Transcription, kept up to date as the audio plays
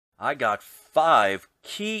I got 5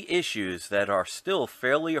 key issues that are still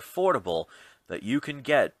fairly affordable that you can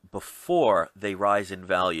get before they rise in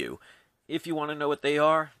value. If you want to know what they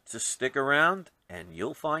are, just stick around and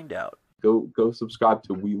you'll find out. Go subscribe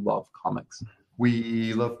to We Love Comics.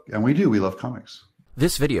 We love comics.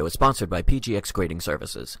 This video is sponsored by PGX Grading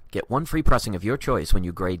Services. Get 1 free pressing of your choice when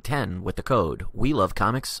you grade 10 with the code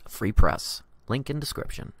WeLoveComics, Link in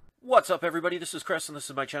description. What's up, everybody? This is Chris, and this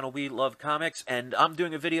is my channel, We Love Comics, and I'm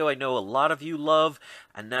doing a video I know a lot of you love,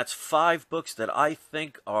 and that's 5 books that I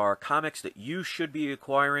think are comics that you should be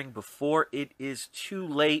acquiring before it is too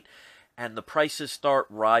late and the prices start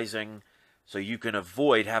rising, so you can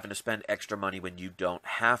avoid having to spend extra money when you don't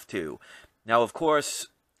have to. Now, of course,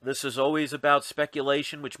 this is always about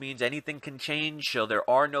speculation, which means anything can change, so there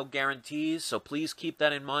are no guarantees, so please keep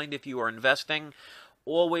that in mind if you are investing.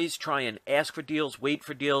 Always try and ask for deals, wait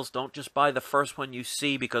for deals. Don't just buy the first one you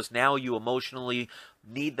see, because now you emotionally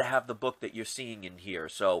need to have the book that you're seeing in here.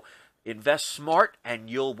 So invest smart and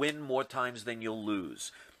you'll win more times than you'll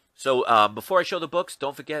lose. So before I show the books,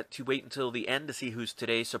 don't forget to wait until the end to see who's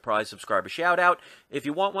today's surprise subscriber shout out. If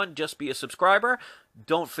you want one, just be a subscriber.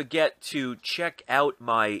 Don't forget to check out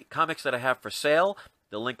my comics that I have for sale.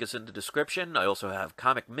 The link is in the description. I also have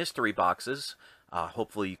comic mystery boxes.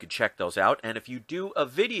 Hopefully you can check those out. And if you do a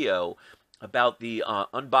video about the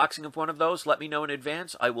unboxing of one of those, let me know in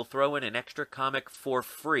advance. I will throw in an extra comic for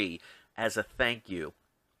free as a thank you.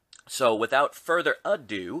 So without further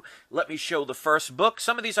ado, let me show the first book.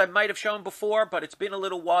 Some of these I might have shown before, but it's been a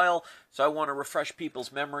little while, so I want to refresh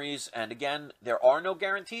people's memories. And again, there are no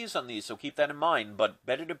guarantees on these, so keep that in mind. But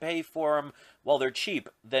better to pay for them while they're cheap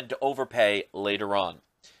than to overpay later on.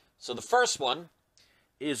 So the first one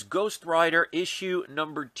is Ghost Rider issue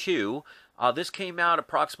number 2. This came out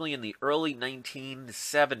approximately in the early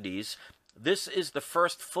 1970s. This is the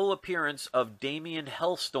first full appearance of Damien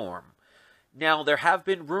Hellstorm. Now, there have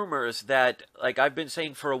been rumors that, like I've been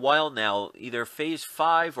saying for a while now, either Phase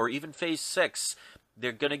 5 or even Phase 6,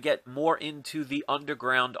 they're going to get more into the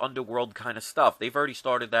underworld kind of stuff. They've already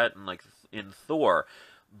started that in Thor.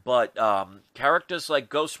 But characters like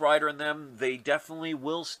Ghost Rider and them, they definitely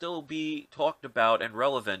will still be talked about and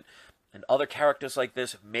relevant. And other characters like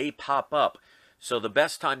this may pop up. So the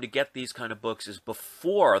best time to get these kind of books is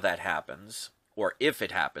before that happens, or if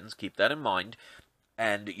it happens, keep that in mind.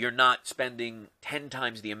 And you're not spending 10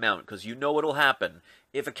 times the amount, because you know what'll happen.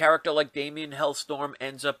 If a character like Damien Hellstorm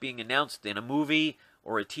ends up being announced in a movie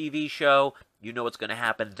or a TV show, you know what's going to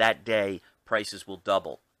happen that day. Prices will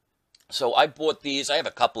double. So I bought these. I have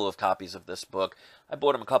a couple of copies of this book. I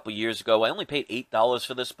bought them a couple years ago. I only paid $8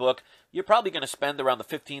 for this book. You're probably going to spend around the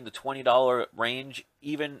 $15 to $20 range,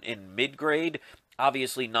 even in mid-grade.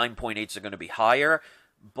 Obviously, 9.8s are going to be higher,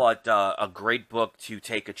 but a great book to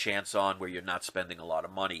take a chance on where you're not spending a lot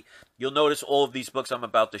of money. You'll notice all of these books I'm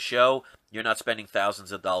about to show, you're not spending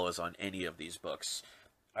thousands of dollars on any of these books.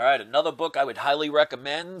 All right, another book I would highly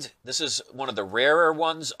recommend. This is one of the rarer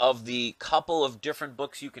ones of the couple of different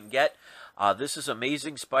books you can get. This is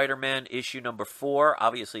Amazing Spider-Man issue number 4,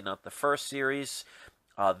 obviously not the first series.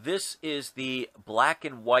 This is the black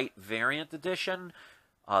and white variant edition.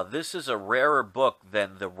 This is a rarer book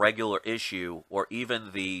than the regular issue, or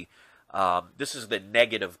even the, this is the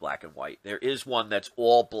negative black and white. There is one that's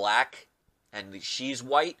all black, and she's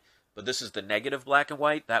white, but this is the negative black and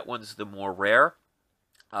white. That one's the more rare.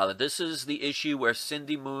 This is the issue where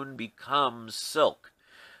Cindy Moon becomes Silk.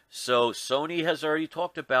 So Sony has already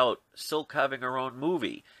talked about Silk having her own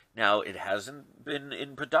movie. Now, it hasn't been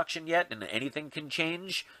in production yet, and anything can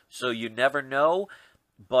change, so you never know.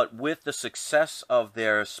 But with the success of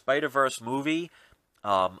their Spider-Verse movie,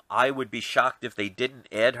 I would be shocked if they didn't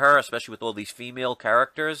add her, especially with all these female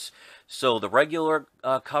characters. So the regular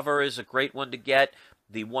cover is a great one to get.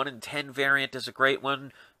 The 1 in 10 variant is a great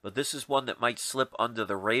one, but this is one that might slip under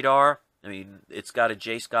the radar. I mean, it's got a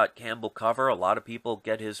J. Scott Campbell cover. A lot of people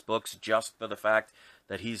get his books just for the fact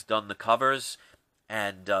that he's done the covers.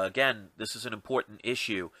 And again, this is an important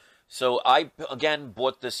issue. So I, again,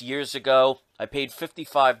 bought this years ago. I paid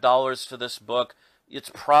 $55 for this book.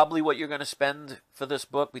 It's probably what you're going to spend for this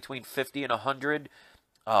book, between $50 and $100.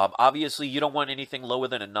 Obviously, you don't want anything lower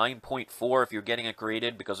than a 9.4 if you're getting it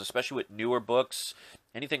graded, because especially with newer books,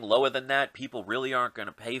 anything lower than that, people really aren't going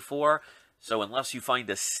to pay for. So unless you find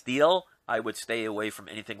a steal, I would stay away from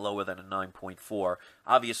anything lower than a 9.4.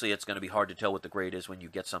 Obviously, it's going to be hard to tell what the grade is when you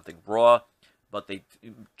get something raw, but they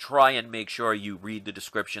try and make sure you read the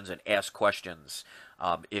descriptions and ask questions.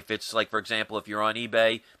 If it's like, for example, if you're on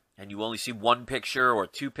eBay and you only see 1 picture or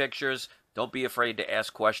 2 pictures, don't be afraid to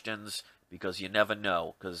ask questions, because you never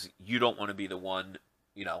know, because you don't want to be the one,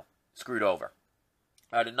 screwed over.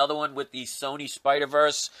 All right, another one with the Sony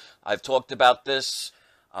Spider-Verse. I've talked about this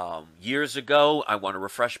years ago. I want to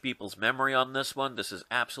refresh people's memory on this one. This is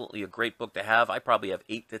absolutely a great book to have. I probably have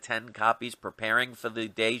 8 to 10 copies preparing for the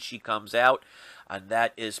day she comes out. And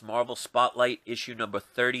that is Marvel Spotlight issue number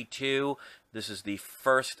 32. This is the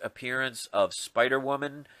first appearance of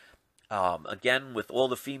Spider-Woman. Again, with all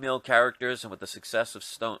the female characters and with the success of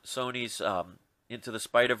Sony's Into the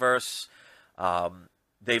Spider-Verse,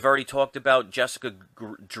 they've already talked about Jessica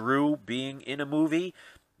Drew being in a movie.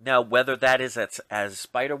 Now, whether that is as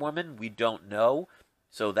Spider-Woman, we don't know.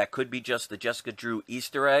 So that could be just the Jessica Drew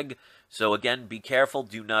Easter egg. So again, be careful.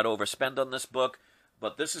 Do not overspend on this book.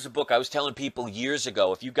 But this is a book I was telling people years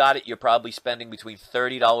ago. If you got it, you're probably spending between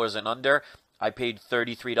 $30 and under. I paid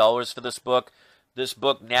 $33 for this book. This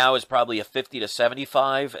book now is probably a 50 to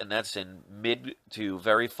 75, and that's in mid to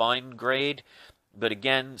very fine grade. But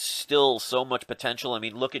again, still so much potential. I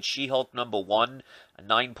mean, look at She-Hulk number 1. A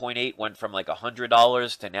 9.8 went from like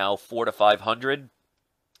 $100 to now $400 to $500.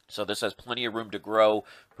 So this has plenty of room to grow,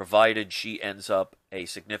 provided she ends up a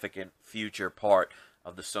significant future part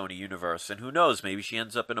of the Sony universe. And who knows, maybe she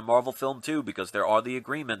ends up in a Marvel film too, because there are the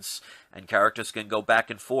agreements, and characters can go back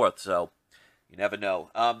and forth. So you never know.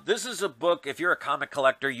 This is a book, if you're a comic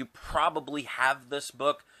collector, you probably have this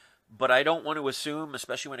book. But I don't want to assume,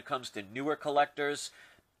 especially when it comes to newer collectors,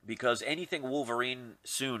 because anything Wolverine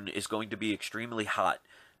soon is going to be extremely hot.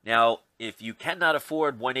 Now, if you cannot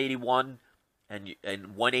afford 181 and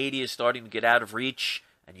 180 is starting to get out of reach,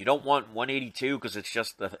 and you don't want 182 because it's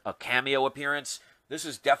just a cameo appearance, this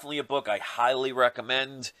is definitely a book I highly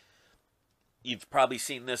recommend. You've probably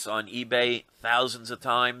seen this on eBay thousands of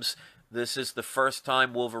times. This is the first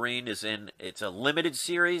time Wolverine is in, it's a limited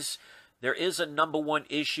series. There is a number 1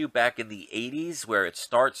 issue back in the 80s where it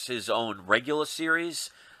starts his own regular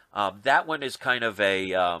series. That one is kind of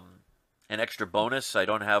an extra bonus. I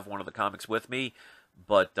don't have one of the comics with me,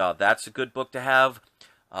 but that's a good book to have.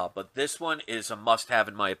 But this one is a must-have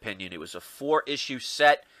in my opinion. It was a 4-issue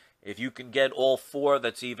set. If you can get all 4,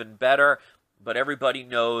 that's even better. But everybody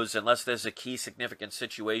knows, unless there's a key significant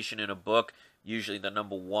situation in a book, usually the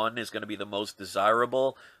number 1 is going to be the most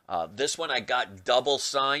desirable. This one I got double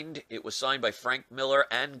signed. It was signed by Frank Miller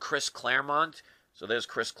and Chris Claremont. So there's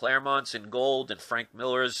Chris Claremont's in gold and Frank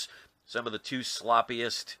Miller's, some of the 2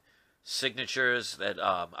 sloppiest signatures that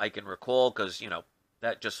I can recall, because, you know,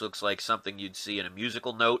 that just looks like something you'd see in a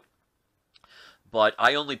musical note. But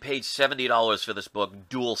I only paid $70 for this book,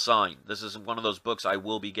 dual signed. This is one of those books I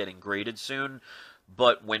will be getting graded soon.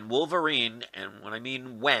 But when Wolverine, and when I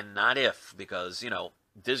mean when, not if, because, you know,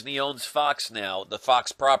 Disney owns Fox now, the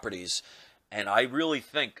Fox properties, and I really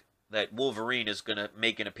think that Wolverine is going to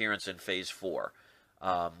make an appearance in Phase 4.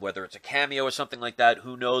 Whether it's a cameo or something like that,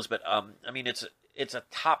 who knows? But, I mean, it's a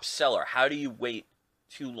top seller. How do you wait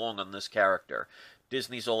too long on this character?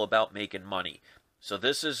 Disney's all about making money. So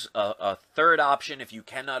this is a third option. If you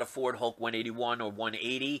cannot afford Hulk 181 or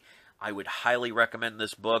 180, I would highly recommend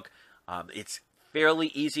this book. It's fairly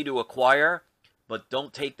easy to acquire, but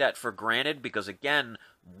don't take that for granted, because again,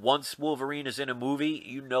 once Wolverine is in a movie,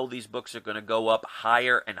 you know these books are going to go up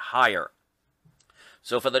higher and higher.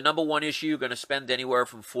 So for the number 1 issue, you're going to spend anywhere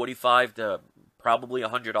from $45 to probably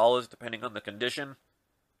 $100, depending on the condition.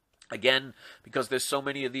 Again, because there's so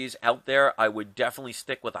many of these out there, I would definitely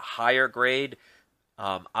stick with a higher grade.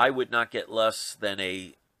 I would not get less than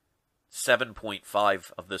a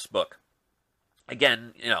 7.5 of this book.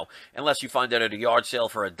 Again, you know, unless you find it at a yard sale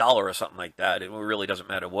for $1 or something like that, it really doesn't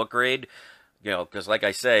matter what grade. You know, because like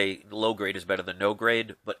I say, low grade is better than no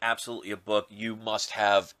grade, but absolutely a book you must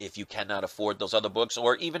have if you cannot afford those other books,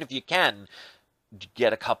 or even if you can,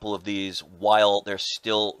 get a couple of these while they're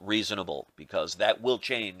still reasonable, because that will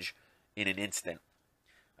change in an instant.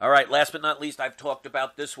 All right, last but not least, I've talked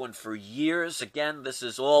about this one for years. Again, this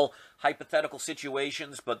is all hypothetical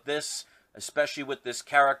situations, but this, especially with this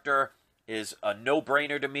character, is a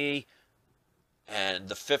no-brainer to me. And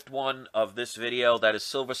the 5th one of this video, that is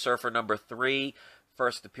Silver Surfer number 3,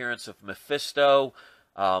 first appearance of Mephisto.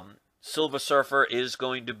 Silver Surfer is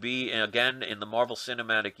going to be, again, in the Marvel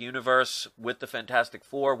Cinematic Universe with the Fantastic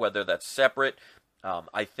Four, whether that's separate.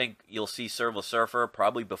 I think you'll see Silver Surfer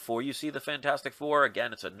probably before you see the Fantastic Four.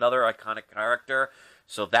 Again, it's another iconic character.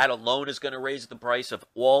 So that alone is going to raise the price of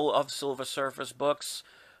all of Silver Surfer's books.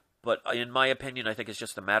 But in my opinion, I think it's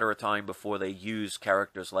just a matter of time before they use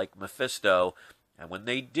characters like Mephisto. And when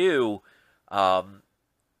they do,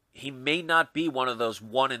 he may not be one of those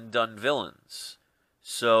one-and-done villains.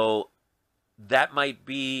 So that might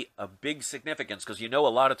be a big significance, because you know a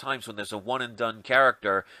lot of times when there's a one-and-done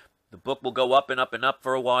character, the book will go up and up and up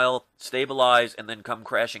for a while, stabilize, and then come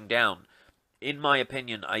crashing down. in my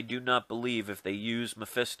opinion, I do not believe if they use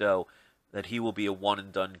Mephisto that he will be a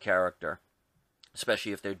one-and-done character,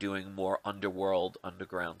 especially if they're doing more underworld,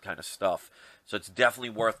 underground kind of stuff. So it's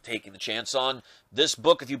definitely worth taking the chance on. This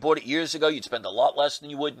book, if you bought it years ago, you'd spend a lot less than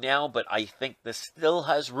you would now, but I think this still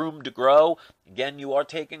has room to grow. Again, you are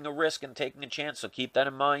taking a risk and taking a chance, so keep that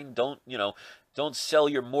in mind. Don't sell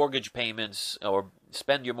your mortgage payments or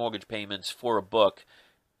spend your mortgage payments for a book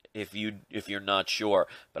if you're not sure.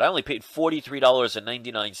 But I only paid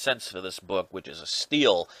 $43.99 for this book, which is a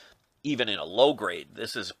steal, even in a low grade.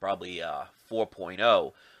 This is probably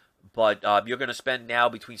 4.0. But you're going to spend now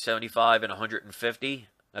between $75 and $150.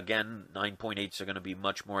 Again, 9.8s are going to be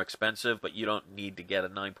much more expensive, but you don't need to get a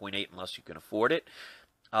 9.8 unless you can afford it.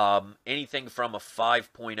 Anything from a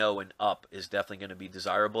 5.0 and up is definitely going to be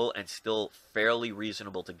desirable and still fairly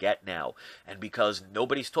reasonable to get now. And because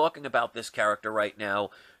nobody's talking about this character right now,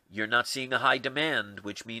 you're not seeing a high demand,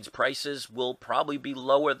 which means prices will probably be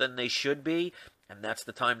lower than they should be, and that's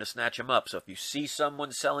the time to snatch them up. So if you see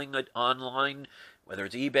someone selling it online, whether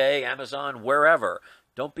it's eBay, Amazon, wherever,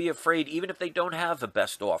 don't be afraid, even if they don't have the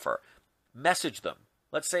best offer. Message them.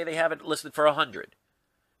 Let's say they have it listed for $100,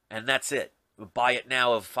 and that's it. Buy it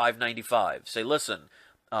now of $5.95. Say, listen,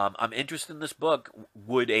 I'm interested in this book.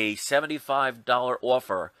 Would a $75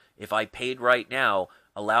 offer, if I paid right now,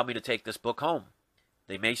 allow me to take this book home?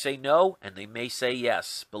 They may say no, and they may say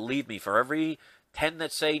yes. Believe me, for every 10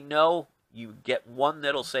 that say no, you get one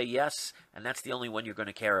that'll say yes, and that's the only one you're going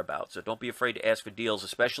to care about. So don't be afraid to ask for deals,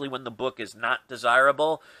 especially when the book is not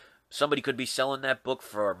desirable. Somebody could be selling that book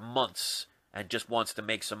for months and just wants to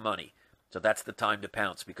make some money. So that's the time to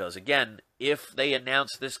pounce, because again, if they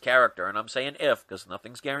announce this character, and I'm saying if, because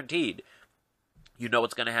nothing's guaranteed, you know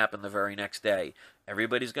what's going to happen the very next day.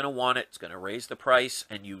 Everybody's going to want it. It's going to raise the price,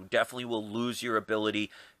 and you definitely will lose your ability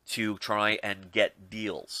to try and get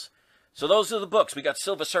deals. So those are the books. We got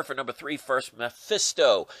Silver Surfer #3 first,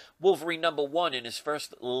 Mephisto, Wolverine #1 in his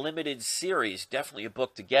first limited series. Definitely a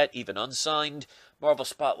book to get, even unsigned. Marvel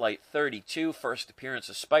Spotlight 32, first appearance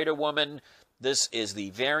of Spider-Woman. This is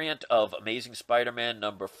the variant of Amazing Spider-Man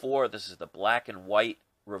 #4. This is the black and white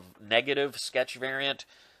negative sketch variant.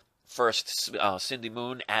 First, Cindy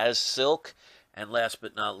Moon as Silk. And last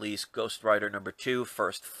but not least, Ghost Rider #2,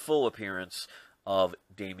 first full appearance of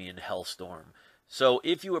Damian Hellstorm. So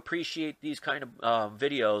if you appreciate these kind of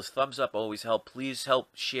videos, thumbs up always help. Please help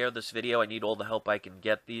share this video. I need all the help I can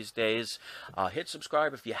get these days. Hit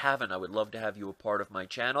subscribe if you haven't. I would love to have you a part of my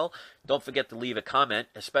channel. Don't forget to leave a comment,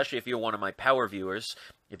 especially if you're one of my power viewers.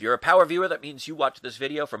 If you're a power viewer, that means you watch this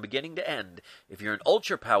video from beginning to end. If you're an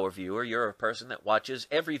ultra power viewer, you're a person that watches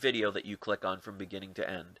every video that you click on from beginning to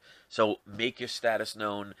end. So make your status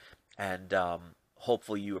known, and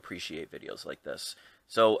hopefully you appreciate videos like this.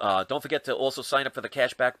 So don't forget to also sign up for the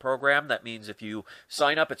cashback program. That means if you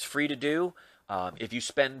sign up, it's free to do. If you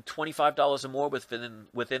spend $25 or more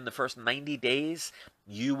within the first 90 days,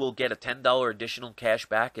 you will get a $10 additional cash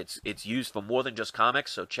back. It's used for more than just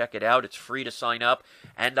comics, so check it out. It's free to sign up,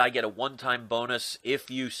 and I get a one-time bonus if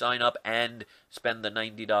you sign up and spend the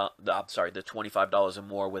 $25 or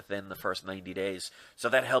more within the first 90 days. So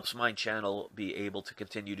that helps my channel be able to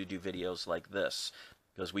continue to do videos like this.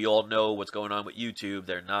 Because we all know what's going on with YouTube.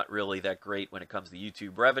 They're not really that great when it comes to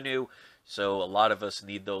YouTube revenue. So a lot of us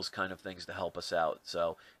need those kind of things to help us out.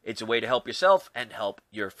 So it's a way to help yourself and help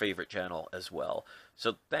your favorite channel as well.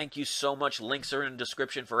 So thank you so much. Links are in the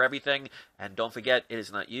description for everything. And don't forget, it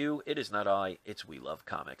is not you, it is not I, it's We Love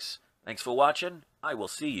Comics. Thanks for watching. I will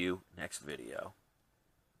see you next video.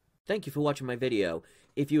 Thank you for watching my video.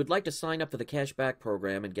 If you would like to sign up for the cashback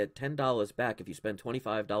program and get $10 back if you spend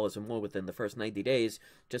 $25 or more within the first 90 days,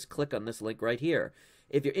 just click on this link right here.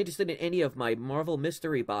 If you're interested in any of my Marvel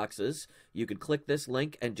mystery boxes, you can click this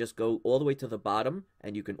link and just go all the way to the bottom,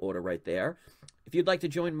 and you can order right there. If you'd like to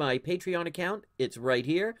join my Patreon account, it's right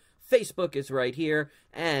here. Facebook is right here,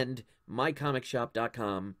 and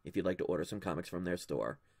mycomicshop.com if you'd like to order some comics from their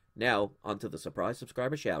store. Now, onto the surprise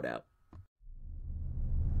subscriber shout-out.